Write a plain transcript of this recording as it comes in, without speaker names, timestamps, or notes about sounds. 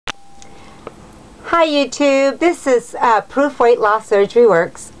Hi YouTube, this is Proof Weight Loss Surgery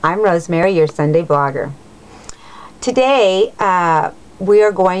Works. I'm Rosemary, your Sunday blogger. Today we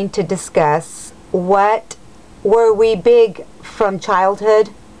are going to discuss what were we big from childhood,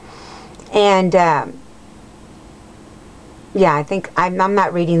 and yeah, I think I'm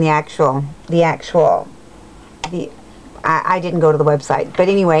not reading the actual I didn't go to the website, but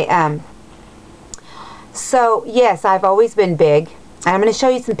anyway, so yes, I've always been big. And I'm going to show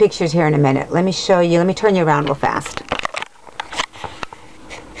you some pictures here in a minute. Let me show you. Let me turn you around real fast.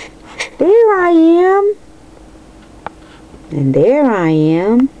 There I am. And there I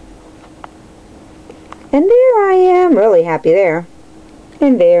am. And there I am. Really happy there.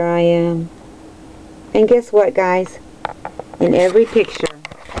 And there I am. And guess what, guys? In every picture,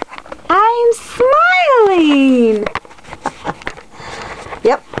 I'm smiling.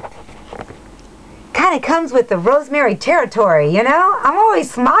 Yep. Kind of comes with the Rosemary territory, you know? I'm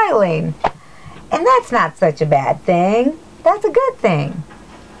always smiling. And that's not such a bad thing. That's a good thing.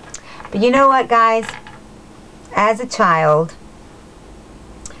 But you know what, guys? As a child,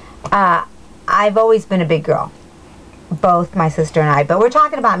 I've always been a big girl. Both my sister and I. But we're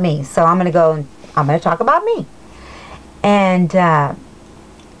talking about me, so I'm going to talk about me. And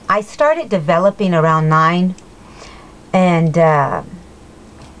I started developing around 9. And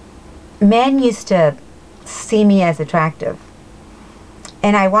men used to see me as attractive.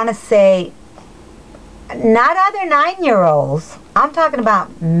 And I want to say, not other 9-year-olds. I'm talking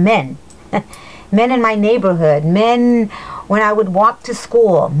about men. Men in my neighborhood. Men when I would walk to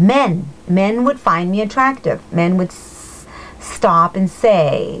school. Men would find me attractive. Men would stop and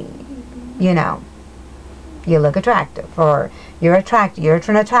say, you know, you look attractive. Or you're attractive. You're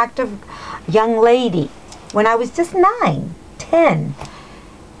an attractive young lady. When I was just 9, 10.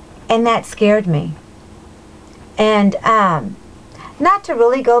 And that scared me. And not to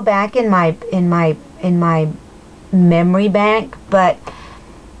really go back in my memory bank, but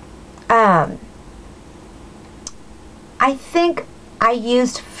I think I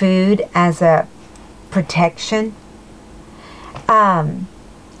used food as a protection. And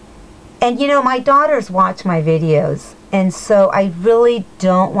you know, my daughters watch my videos, and so I really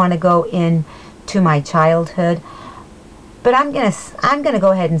don't want to go into my childhood. But I'm gonna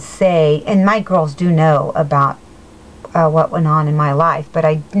go ahead and say, and my girls do know about what went on in my life, but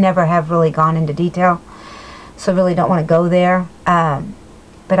I never have really gone into detail, so really don't want to go there.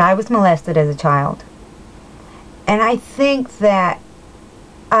 But I was molested as a child, and I think that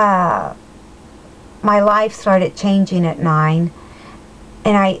my life started changing at 9,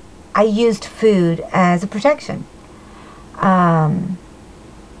 and I used food as a protection.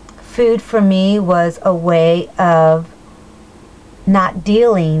 Food for me was a way of not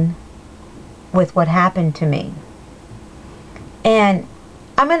dealing with what happened to me. And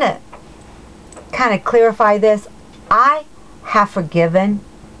I'm going to kind of clarify this. I have forgiven.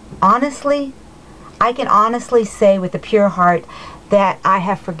 Honestly, I can honestly say with a pure heart that I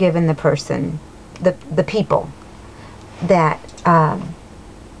have forgiven the person, the people that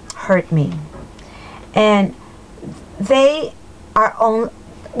hurt me. And they are only,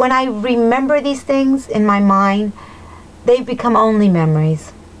 when I remember these things in my mind, they've become only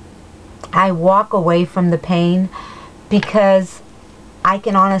memories. I walk away from the pain because I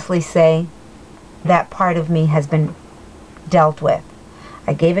can honestly say that part of me has been dealt with.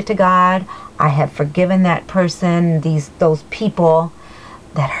 I gave it to God. I have forgiven that person, those people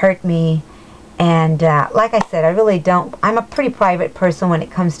that hurt me. And like I said, I really don't. I'm a pretty private person when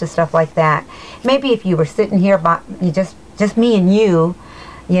it comes to stuff like that. Maybe if you were sitting here, just me and you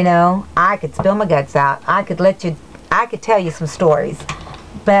know, I could spill my guts out. I could tell you some stories,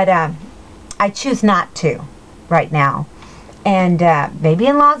 but I choose not to right now. And maybe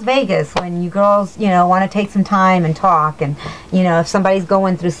in Las Vegas, when you girls, you know, want to take some time and talk, and you know, if somebody's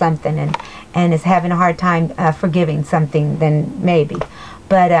going through something and is having a hard time forgiving something, then maybe.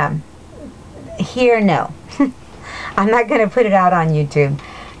 But here, no. I'm not going to put it out on YouTube.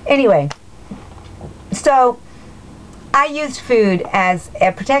 Anyway, so I used food as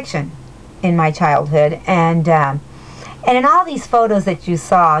a protection in my childhood, and in all these photos that you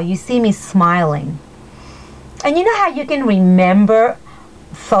saw, you see me smiling. And you know how you can remember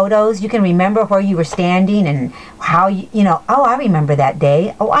photos? You can remember where you were standing and how you know, oh, I remember that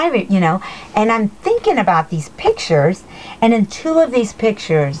day. Oh, you know. And I'm thinking about these pictures, and in 2 of these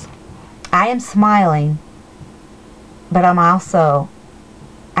pictures, I am smiling, but I'm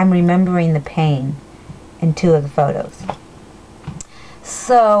remembering the pain in 2 of the photos.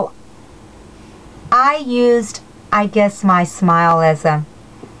 So I used, I guess, my smile as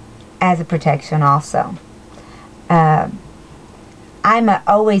a protection also.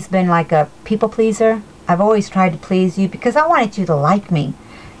 always been like a people pleaser. I've always tried to please you because I wanted you to like me.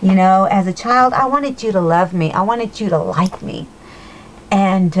 You know, as a child, I wanted you to love me. I wanted you to like me.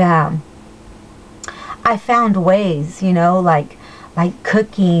 And I found ways, you know, like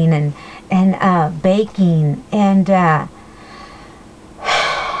cooking and baking. And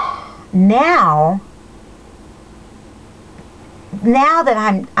now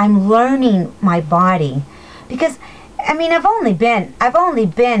that I'm learning my body, because I mean I've only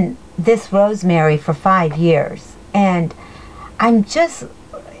been this Rosemary for 5 years, and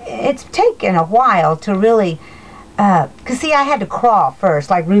it's taken a while to really, because see, I had to crawl first,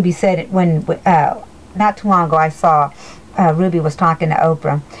 like Ruby said it when not too long ago I saw Ruby was talking to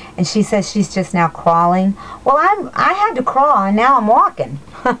Oprah, and she says she's just now crawling. Well, I had to crawl, and now I'm walking.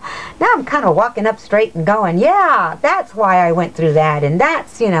 Now I'm kind of walking up straight and going, yeah, that's why I went through that, and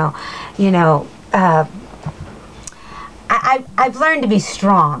that's, I've learned to be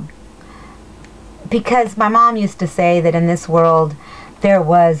strong, because my mom used to say that in this world there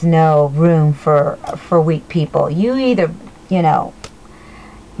was no room for weak people. You either,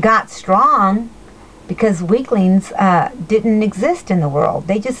 got strong, because weaklings didn't exist in the world.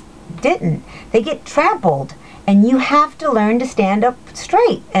 They just didn't. They get trampled, and you have to learn to stand up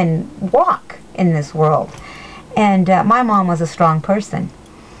straight and walk in this world. And my mom was a strong person,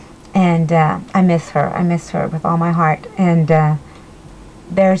 and I miss her. I miss her with all my heart. And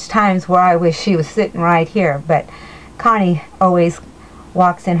there's times where I wish she was sitting right here, but Connie always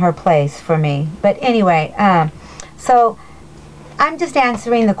walks in her place for me. But anyway, so I'm just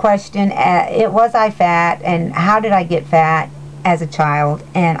answering the question, was I fat, and how did I get fat as a child?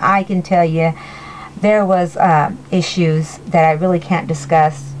 And I can tell you there was issues that I really can't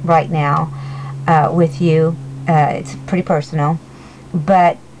discuss right now with you. It's pretty personal,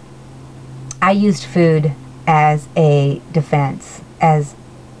 but I used food as a defense, as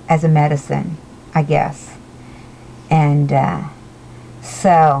a medicine, I guess. And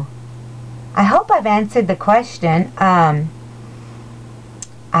so I hope I've answered the question.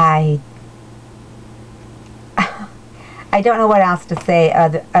 I don't know what else to say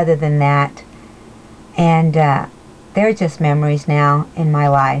other than that. And they're just memories now in my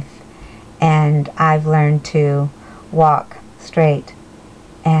life. And I've learned to walk straight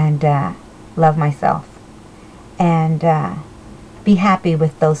and love myself. And be happy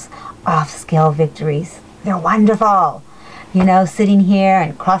with those off-scale victories. They're wonderful. Sitting here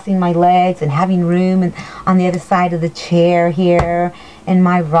and crossing my legs and having room and on the other side of the chair here in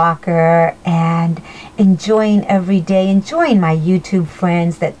my rocker, and enjoying every day, enjoying my YouTube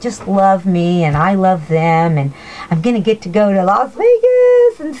friends that just love me and I love them, and I'm going to get to go to Las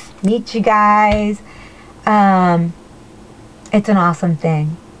Vegas and meet you guys. It's an awesome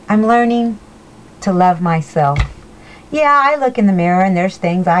thing. I'm learning to love myself. Yeah, I look in the mirror and there's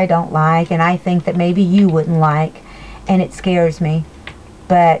things I don't like, and I think that maybe you wouldn't like, and it scares me,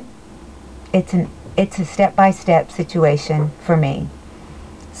 but it's a step-by-step situation for me.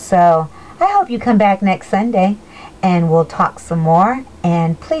 So I hope you come back next Sunday and we'll talk some more,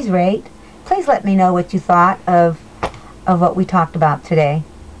 and please rate. Please let me know what you thought of what we talked about today.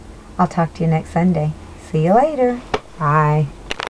 I'll talk to you next Sunday. See you later. Bye.